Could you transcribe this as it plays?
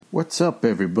What's up,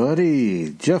 everybody?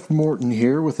 Jeff Morton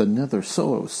here with another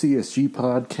solo CSG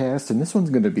podcast, and this one's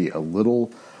going to be a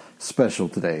little special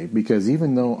today because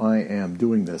even though I am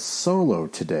doing this solo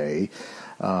today,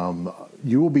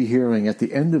 you will be hearing at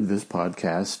the end of this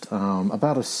podcast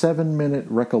about a 7-minute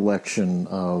recollection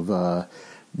of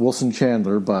Wilson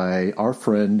Chandler by our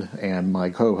friend and my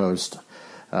co-host,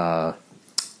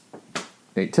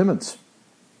 Nate Timmons.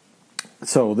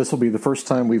 So this will be the first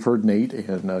time we've heard Nate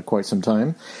in quite some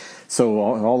time. So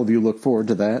all of you look forward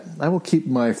to that. I will keep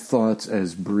my thoughts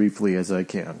as briefly as I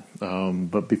can.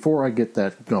 But before I get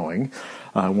that going,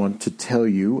 I want to tell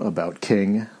you about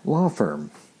King Law Firm.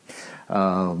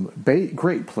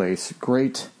 Great place,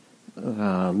 great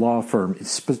law firm.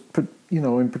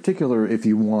 In particular, if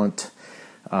you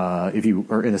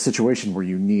are in a situation where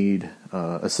you need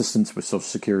assistance with Social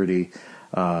Security,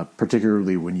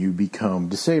 particularly when you become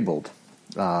disabled.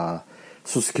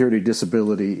 Social Security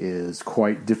disability is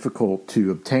quite difficult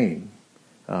to obtain.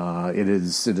 It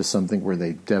is something where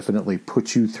they definitely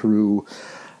put you through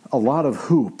a lot of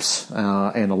hoops,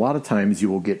 and a lot of times you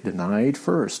will get denied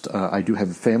first. I do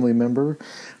have a family member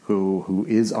who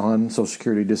is on Social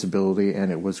Security disability,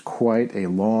 and it was quite a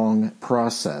long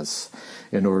process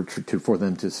in order for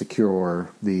them to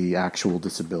secure the actual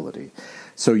disability.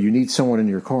 So you need someone in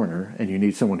your corner, and you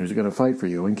need someone who's going to fight for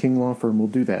you, and King Law Firm will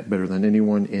do that better than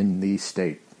anyone in the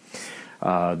state.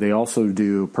 They also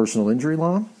do personal injury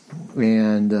law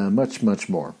and much, much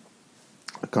more.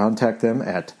 Contact them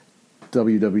at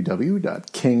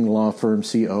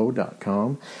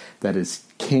www.kinglawfirmco.com. That is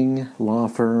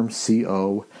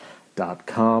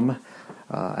kinglawfirmco.com.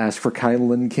 Ask for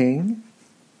Kylan King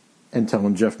and tell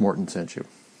him Jeff Morton sent you.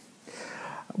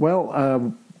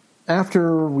 Well,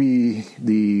 after we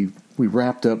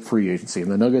wrapped up free agency, and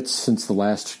the Nuggets, since the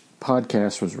last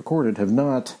podcast was recorded, have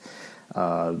not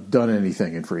done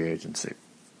anything in free agency.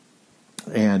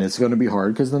 And it's going to be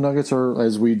hard because the Nuggets are,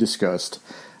 as we discussed,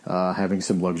 having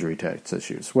some luxury tax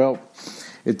issues. Well,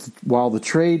 while the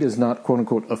trade is not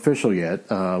quote-unquote official yet,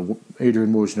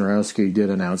 Adrian Wojnarowski did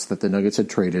announce that the Nuggets had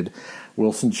traded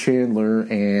Wilson Chandler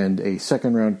and a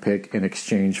second-round pick in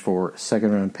exchange for a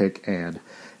second-round pick and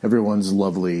everyone's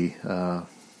lovely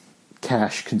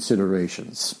cash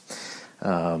considerations,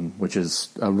 which is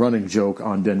a running joke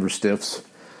on Denver Stiffs.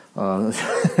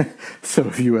 So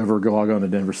if you ever log on to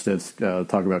Denver Stiffs,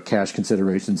 talk about cash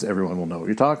considerations, everyone will know what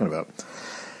you're talking about.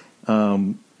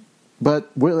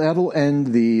 But that'll end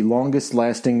the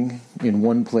longest-lasting in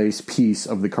one place piece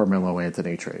of the Carmelo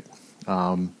Anthony trade.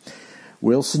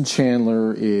 Wilson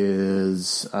Chandler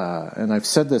is, and I've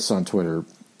said this on Twitter,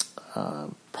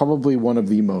 probably one of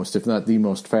the most, if not the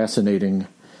most fascinating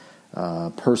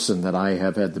person that I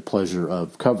have had the pleasure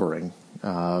of covering.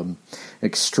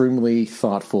 Extremely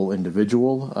thoughtful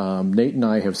individual. Nate and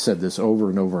I have said this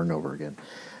over and over and over again.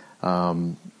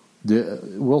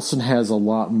 Wilson has a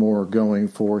lot more going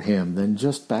for him than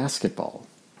just basketball.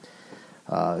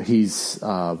 He's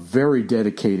very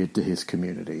dedicated to his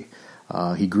community.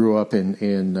 He grew up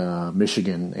in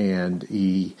Michigan, and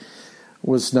he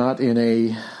was not in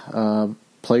a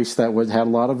place that had a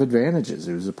lot of advantages.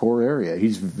 It was a poor area.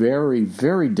 He's very,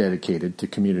 very dedicated to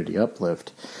community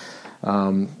uplift.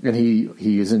 And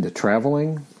he is into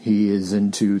traveling. He is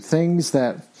into things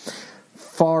that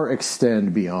far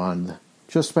extend beyond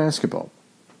just basketball.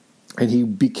 And he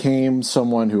became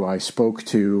someone who I spoke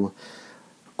to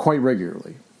quite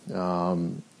regularly.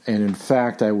 And in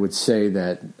fact, I would say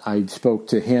that I spoke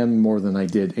to him more than I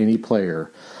did any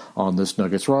player on this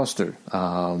Nuggets roster.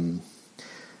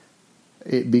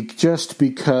 Just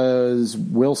because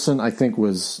Wilson, I think,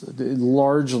 was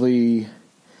largely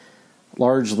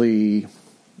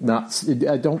not.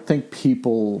 I don't think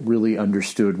people really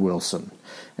understood Wilson,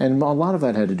 and a lot of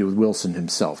that had to do with Wilson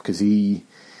himself because he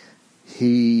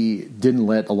didn't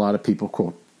let a lot of people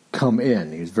quote come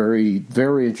in. He was very,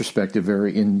 very introspective,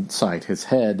 very inside his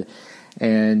head,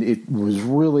 and it was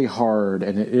really hard,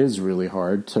 and it is really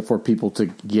hard for people to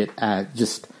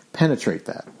just penetrate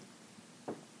that.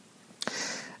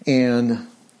 And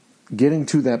getting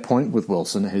to that point with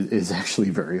Wilson is actually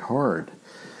very hard.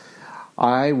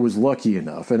 I was lucky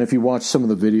enough, and if you watch some of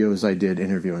the videos I did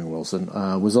interviewing Wilson,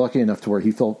 was lucky enough to where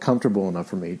he felt comfortable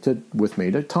enough with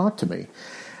me to talk to me.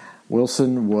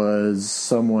 Wilson was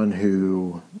someone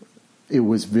who it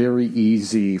was very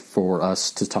easy for us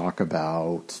to talk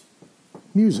about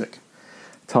music,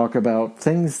 talk about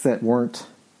things that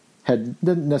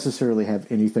didn't necessarily have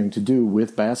anything to do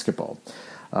with basketball.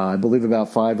 I believe about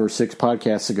 5 or 6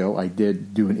 podcasts ago, I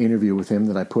did do an interview with him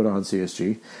that I put on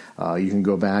CSG. You can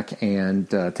go back and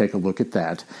take a look at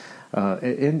that.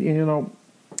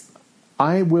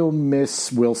 I will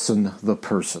miss Wilson the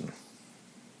person.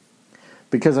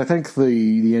 Because I think the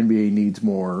NBA needs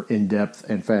more in-depth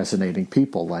and fascinating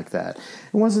people like that.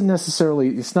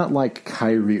 It's not like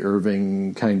Kyrie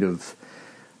Irving kind of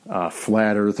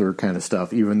flat earther kind of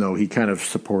stuff, even though he kind of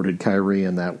supported Kyrie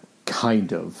in that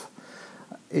kind of.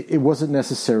 It wasn't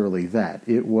necessarily that.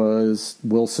 It was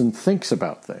Wilson thinks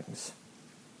about things.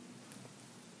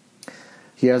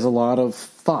 He has a lot of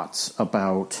thoughts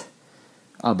about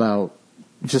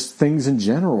just things in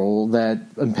general that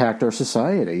impact our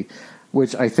society,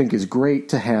 which I think is great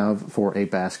to have for a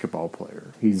basketball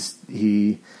player.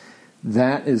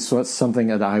 That is something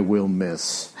that I will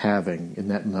miss having in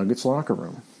that Nuggets locker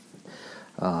room.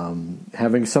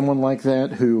 Having someone like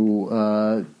that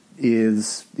who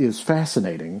is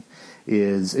fascinating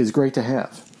is great to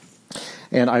have.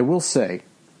 And I will say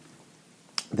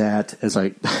that as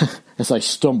I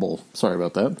stumble, sorry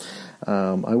about that,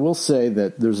 I will say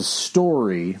that there's a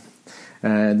story.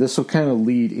 And this will kind of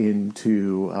lead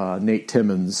into Nate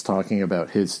Timmons talking about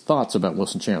his thoughts about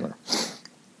Wilson Chandler.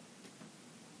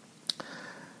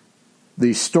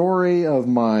 The story of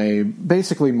my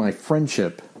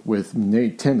friendship with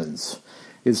Nate Timmons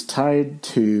is tied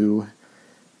to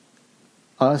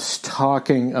us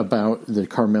talking about the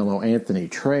Carmelo Anthony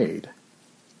trade.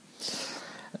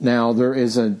 Now, there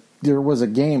was a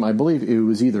game, I believe it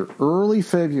was either early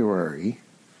February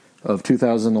of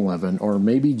 2011 or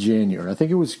maybe January. I think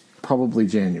it was probably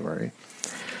January.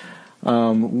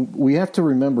 We have to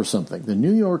remember something. The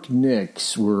New York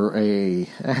Knicks were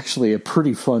actually a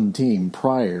pretty fun team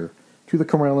prior to the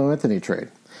Carmelo Anthony trade.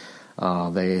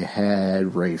 They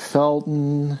had Ray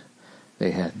Felton,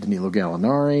 they had Danilo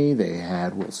Gallinari, they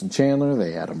had Wilson Chandler,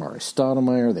 they had Amari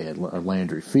Stoudemire, they had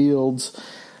Landry Fields.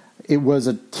 It was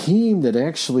a team that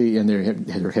actually, and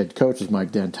their head coach was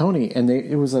Mike D'Antoni, and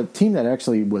it was a team that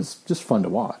actually was just fun to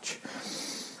watch.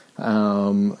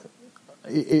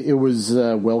 It was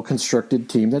a well-constructed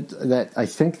team that I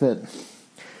think that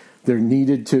there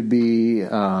needed to be,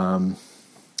 there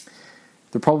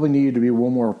probably needed to be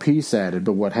one more piece added,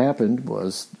 but what happened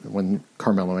was when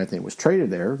Carmelo Anthony was traded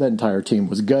there, that entire team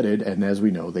was gutted, and as we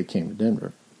know, they came to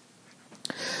Denver.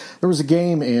 There was a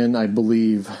game in, I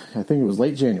think it was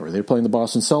late January. They were playing the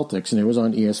Boston Celtics, and it was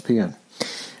on ESPN.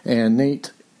 And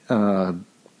Nate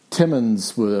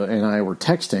Timmons and I were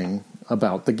texting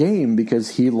about the game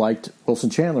because he liked Wilson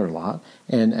Chandler a lot.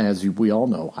 And as we all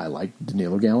know, I liked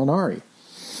Danilo Gallinari.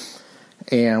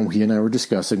 And he and I were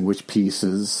discussing which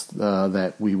pieces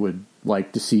that we would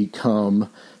like to see come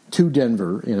to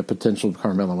Denver in a potential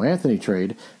Carmelo Anthony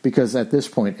trade, because at this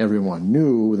point everyone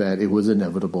knew that it was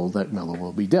inevitable that Melo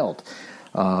will be dealt.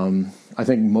 I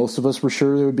think most of us were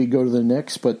sure it would go to the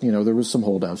Knicks, but there was some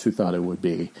holdouts who thought it would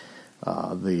be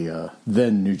the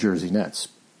then New Jersey Nets.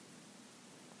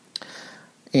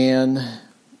 And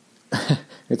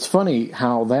it's funny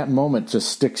how that moment just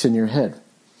sticks in your head.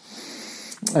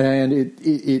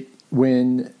 And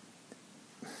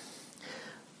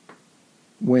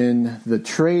when the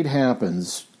trade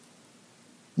happens,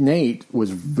 Nate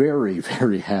was very,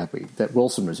 very happy that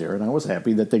Wilson was here, and I was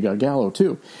happy that they got Gallo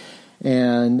too.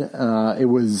 And it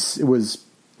was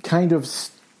kind of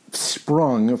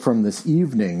sprung from this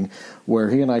evening where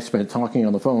he and I spent talking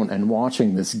on the phone and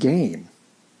watching this game.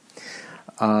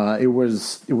 It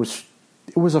was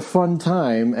a fun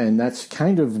time, and that's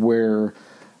kind of where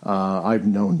I've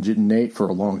known Nate for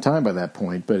a long time by that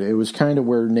point. But it was kind of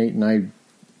where Nate and I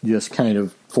just kind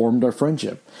of formed our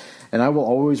friendship. And I will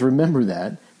always remember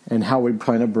that and how we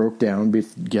kind of broke down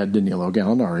with Danilo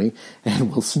Gallinari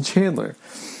and Wilson Chandler.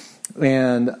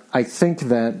 And I think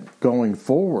that going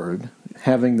forward,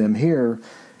 having them here,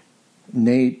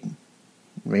 Nate,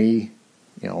 me,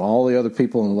 all the other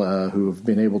people who have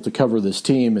been able to cover this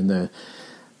team in the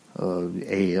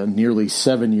nearly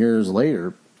 7 years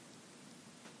later,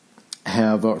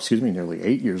 nearly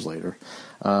 8 years later,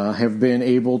 have been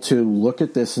able to look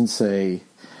at this and say,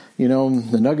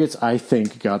 the Nuggets, I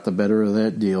think, got the better of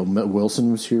that deal.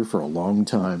 Wilson was here for a long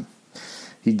time.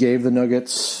 He gave the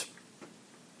Nuggets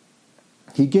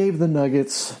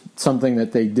something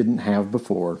that they didn't have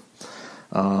before,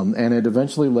 and it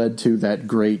eventually led to that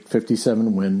great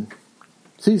 57-win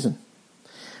season,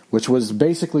 which was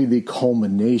basically the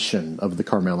culmination of the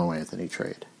Carmelo Anthony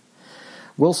trade.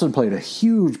 Wilson played a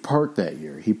huge part that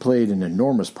year. He played an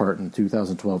enormous part in the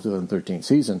 2012-2013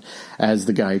 season as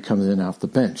the guy who comes in off the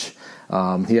bench.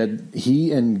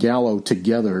 He and Gallo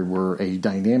together were a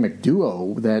dynamic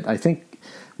duo that I think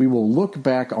we will look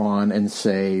back on and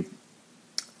say,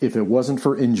 if it wasn't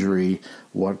for injury,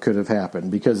 what could have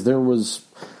happened? Because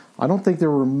I don't think there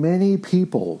were many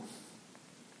people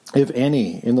if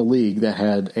any, in the league that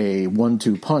had a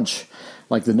 1-2 punch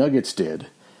like the Nuggets did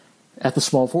at the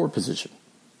small forward position.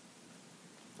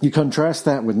 You contrast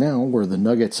that with now, where the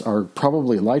Nuggets are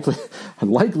probably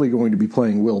likely going to be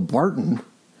playing Will Barton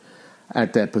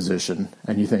at that position,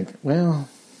 and you think, well,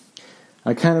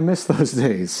 I kind of miss those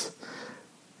days.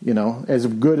 You know, as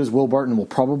good as Will Barton will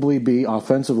probably be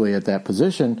offensively at that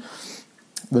position,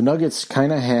 the Nuggets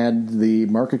kind of had the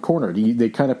market cornered. They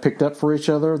kind of picked up for each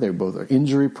other. They both are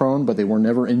injury prone, but they were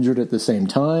never injured at the same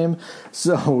time.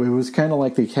 So it was kind of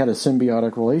like they had a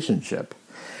symbiotic relationship.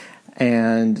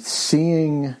 And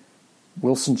seeing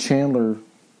Wilson Chandler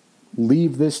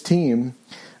leave this team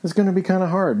is going to be kind of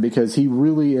hard, because he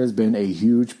really has been a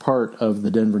huge part of the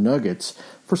Denver Nuggets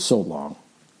for so long.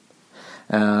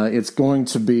 It's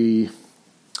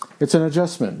an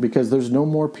adjustment, because there's no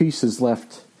more pieces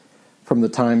left from the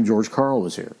time George Karl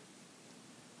was here.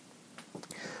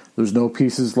 There's no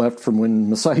pieces left from when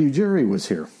Masai Ujiri was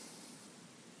here.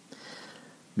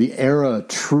 The era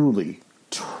truly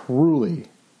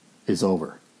is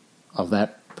over of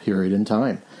that period in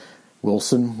time.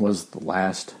 Wilson was the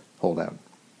last holdout.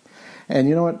 And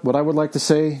you know what? What I would like to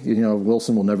say,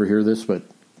 Wilson will never hear this, but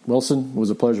Wilson, it was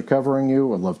a pleasure covering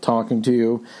you. I love talking to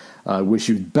you. I wish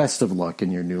you best of luck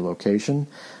in your new location.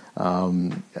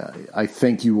 I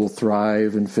think you will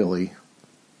thrive in Philly,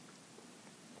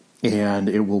 and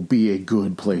it will be a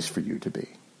good place for you to be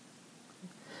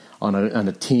on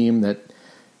a team that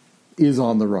is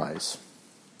on the rise.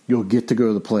 You'll get to go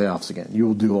to the playoffs again. You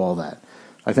will do all that.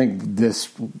 I think this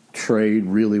trade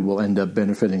really will end up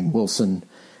benefiting Wilson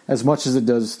as much as it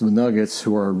does the Nuggets,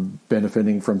 who are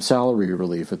benefiting from salary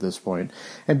relief at this point,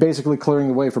 and basically clearing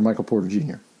the way for Michael Porter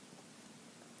Jr.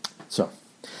 So,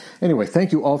 anyway,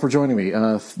 thank you all for joining me.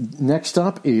 Next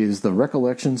up is the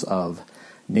recollections of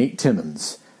Nate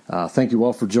Timmons. Thank you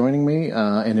all for joining me,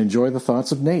 and enjoy the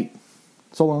thoughts of Nate.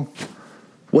 So long.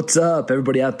 What's up,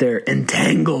 everybody out there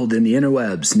entangled in the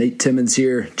interwebs? Nate Timmons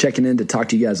here, checking in to talk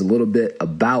to you guys a little bit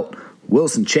about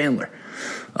Wilson Chandler.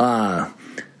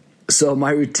 So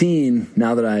my routine,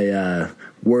 now that I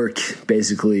work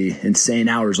basically insane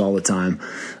hours all the time,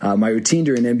 my routine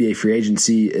during NBA free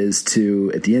agency is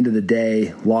to, at the end of the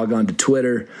day, log on to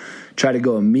Twitter, try to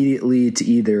go immediately to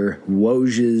either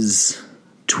Woj's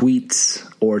tweets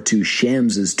or to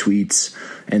Shams's tweets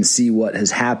and see what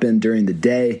has happened during the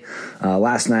day.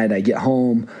 Last night I get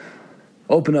home,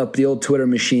 open up the old Twitter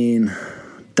machine,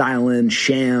 dial in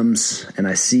Shams, and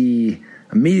I see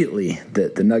immediately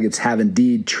that the Nuggets have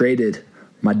indeed traded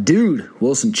my dude,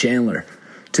 Wilson Chandler,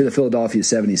 to the Philadelphia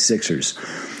 76ers.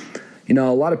 A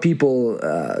lot of people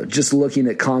just looking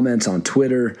at comments on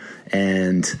Twitter,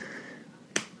 and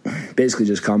basically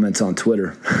just comments on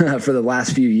Twitter for the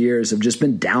last few years have just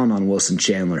been down on Wilson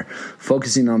Chandler,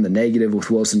 focusing on the negative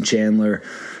with Wilson Chandler.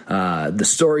 The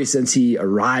story since he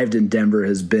arrived in Denver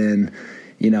has been,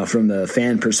 from the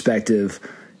fan perspective,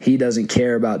 he doesn't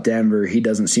care about Denver. He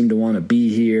doesn't seem to want to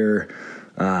be here.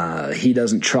 He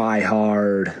doesn't try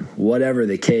hard, whatever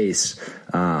the case.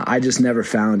 I just never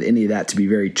found any of that to be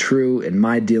very true in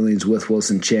my dealings with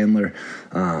Wilson Chandler.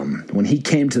 When he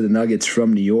came to the Nuggets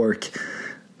from New York,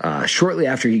 shortly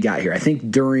after he got here, I think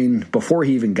before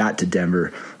he even got to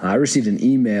Denver, I received an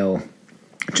email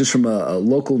just from a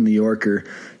local New Yorker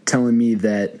telling me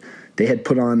that they had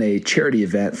put on a charity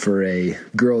event for a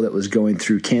girl that was going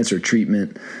through cancer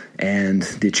treatment, and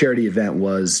the charity event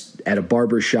was at a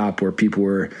barber shop where people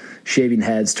were shaving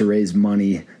heads to raise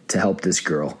money to help this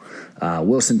girl.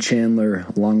 Wilson Chandler,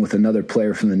 along with another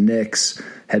player from the Knicks,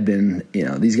 had been,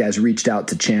 these guys reached out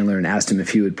to Chandler and asked him if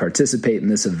he would participate in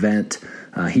this event.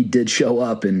 He did show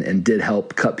up and did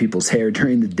help cut people's hair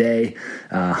during the day,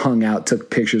 hung out, took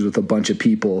pictures with a bunch of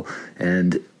people,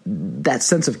 and that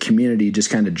sense of community just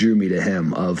kind of drew me to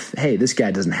him of, hey, this guy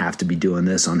doesn't have to be doing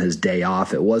this on his day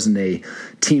off. It wasn't a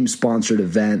team-sponsored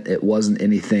event. It wasn't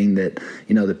anything that,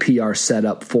 the PR set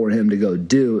up for him to go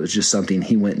do. It was just something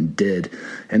he went and did.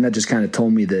 And that just kind of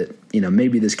told me that,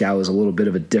 maybe this guy was a little bit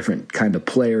of a different kind of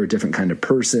player, a different kind of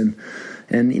person.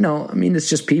 And, it's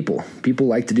just people. People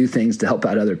like to do things to help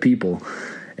out other people.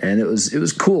 And it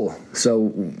was cool.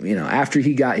 So, after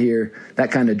he got here, that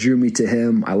kind of drew me to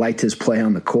him. I liked his play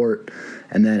on the court.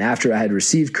 And then after I had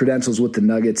received credentials with the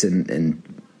Nuggets and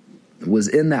was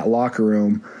in that locker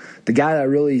room, the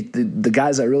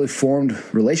guys I really formed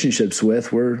relationships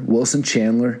with were Wilson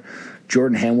Chandler.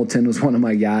 Jordan Hamilton was one of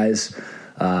my guys.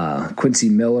 Quincy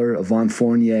Miller, Yvonne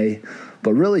Fournier.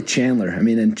 But really Chandler.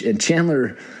 And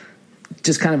Chandler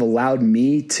just kind of allowed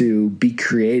me to be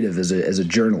creative as a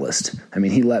journalist.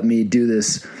 He let me do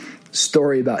this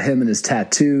story about him and his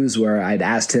tattoos where I'd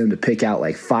asked him to pick out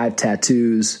like 5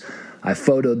 tattoos I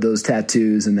photoed those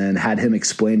tattoos and then had him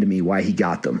explain to me why he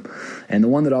got them. And the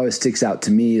one that always sticks out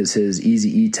to me is his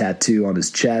Eazy-E tattoo on his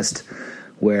chest,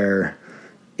 where,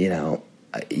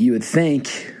 you would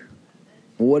think,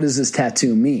 what does this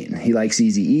tattoo mean? He likes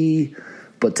Eazy-E,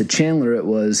 but to Chandler it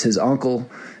was his uncle.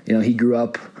 He grew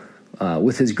up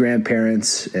with his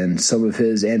grandparents, and some of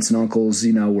his aunts and uncles,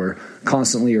 were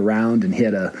constantly around, and he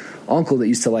had a uncle that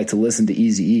used to like to listen to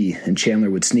Eazy-E, and Chandler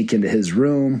would sneak into his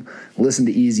room, listen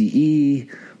to Eazy-E,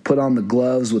 put on the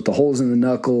gloves with the holes in the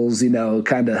knuckles,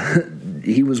 kind of,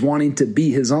 he was wanting to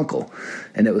be his uncle,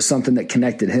 and it was something that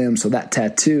connected him. So that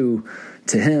tattoo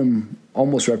to him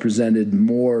almost represented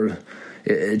more,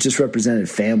 it just represented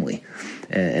family.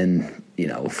 And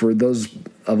for those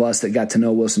of us that got to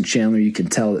know Wilson Chandler, you can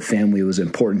tell that family was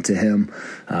important to him.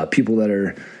 People that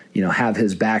are, have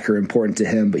his back are important to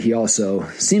him, but he also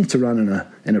seems to run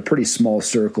in a pretty small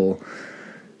circle,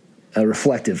 a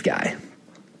reflective guy.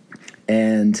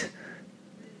 And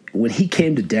when he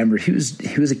came to Denver, he was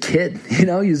a kid,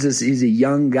 he's a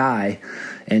young guy.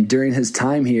 And during his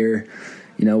time here,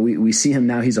 we see him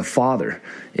now, he's a father.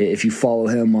 If you follow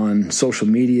him on social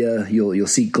media, you'll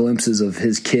see glimpses of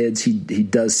his kids. He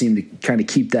does seem to kind of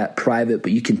keep that private,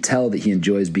 but you can tell that he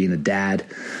enjoys being a dad.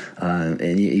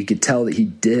 And you could tell that he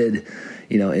did,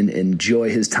 enjoy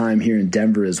his time here in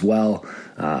Denver as well.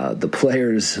 The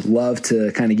players love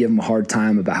to kind of give him a hard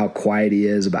time about how quiet he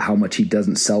is, about how much he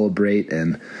doesn't celebrate.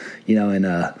 And, in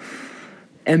a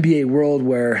NBA world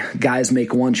where guys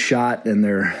make one shot and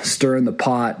they're stirring the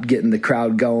pot, getting the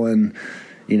crowd going,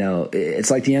 it's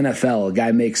like the NFL. A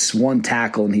guy makes one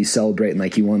tackle and he's celebrating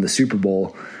like he won the Super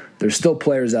Bowl. There's still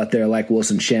players out there like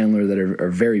Wilson Chandler that are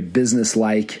very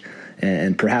businesslike,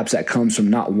 and perhaps that comes from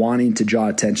not wanting to draw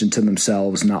attention to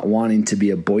themselves, not wanting to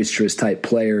be a boisterous type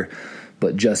player,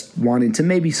 but just wanting to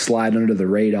maybe slide under the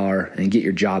radar and get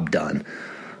your job done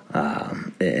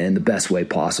in the best way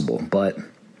possible. But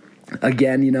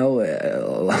again,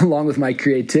 along with my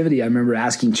creativity, I remember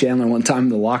asking Chandler one time in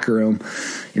the locker room,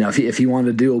 if he wanted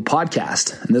to do a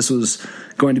podcast. And this was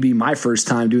going to be my first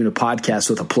time doing a podcast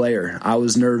with a player. I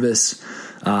was nervous.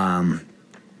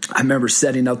 I remember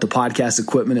setting up the podcast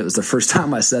equipment. It was the first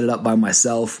time I set it up by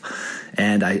myself,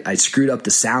 and I screwed up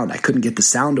the sound. I couldn't get the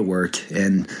sound to work.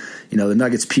 And, the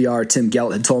Nuggets PR, Tim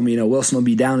Gelt, had told me, Wilson will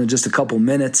be down in just a couple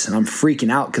minutes, and I'm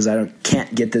freaking out because I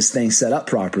can't get this thing set up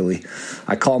properly.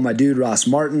 I called my dude, Ross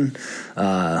Martin,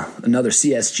 another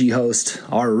CSG host,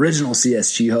 our original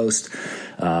CSG host.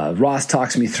 Ross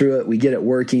talks me through it. We get it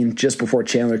working just before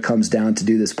Chandler comes down to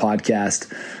do this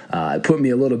podcast. It put me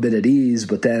a little bit at ease,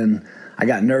 but then I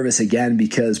got nervous again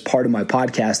because part of my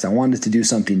podcast, I wanted to do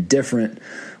something different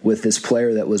with this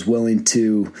player that was willing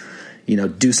to,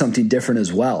 do something different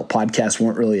as well. Podcasts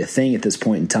weren't really a thing at this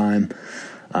point in time.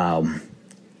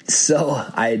 So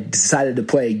I decided to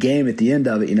play a game at the end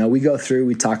of it. We go through,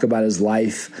 we talk about his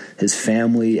life, his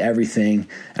family, everything,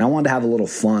 and I wanted to have a little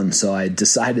fun. So I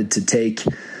decided to take,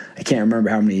 I can't remember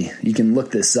how many, you can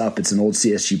look this up. It's an old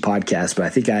CSG podcast, but I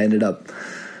think I ended up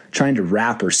trying to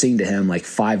rap or sing to him like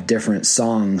 5 different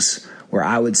songs where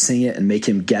I would sing it and make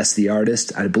him guess the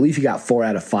artist. I believe he got 4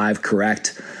 out of 5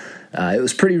 correct. It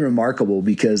was pretty remarkable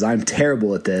because I'm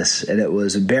terrible at this, and it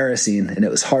was embarrassing, and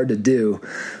it was hard to do,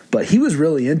 but he was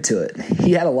really into it.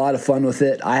 He had a lot of fun with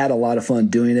it. I had a lot of fun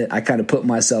doing it. I kind of put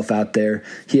myself out there.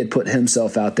 He had put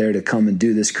himself out there to come and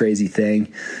do this crazy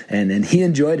thing, and he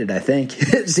enjoyed it, I think.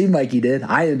 It seemed like he did.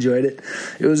 I enjoyed it.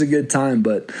 It was a good time,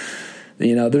 but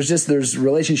there's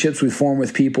relationships we form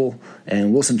with people,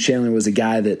 and Wilson Chandler was a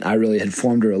guy that I really had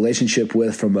formed a relationship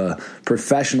with from a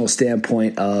professional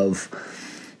standpoint of,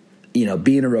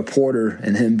 being a reporter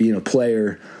and him being a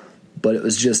player. But it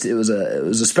was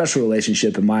a special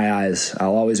relationship in my eyes.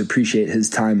 I'll always appreciate his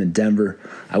time in Denver.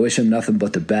 I wish him nothing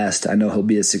but the best. I know he'll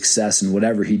be a success in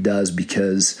whatever he does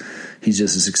because he's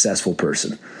just a successful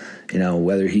person.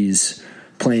 Whether he's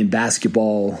playing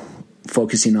basketball,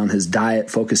 focusing on his diet,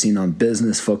 focusing on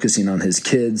business, focusing on his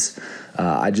kids.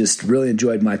 I just really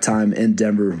enjoyed my time in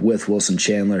Denver with Wilson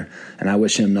Chandler, and I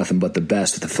wish him nothing but the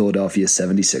best with the Philadelphia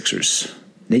 76ers.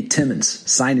 Nate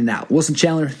Timmons signing out. Wilson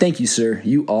Chandler, thank you, sir.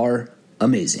 You are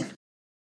amazing.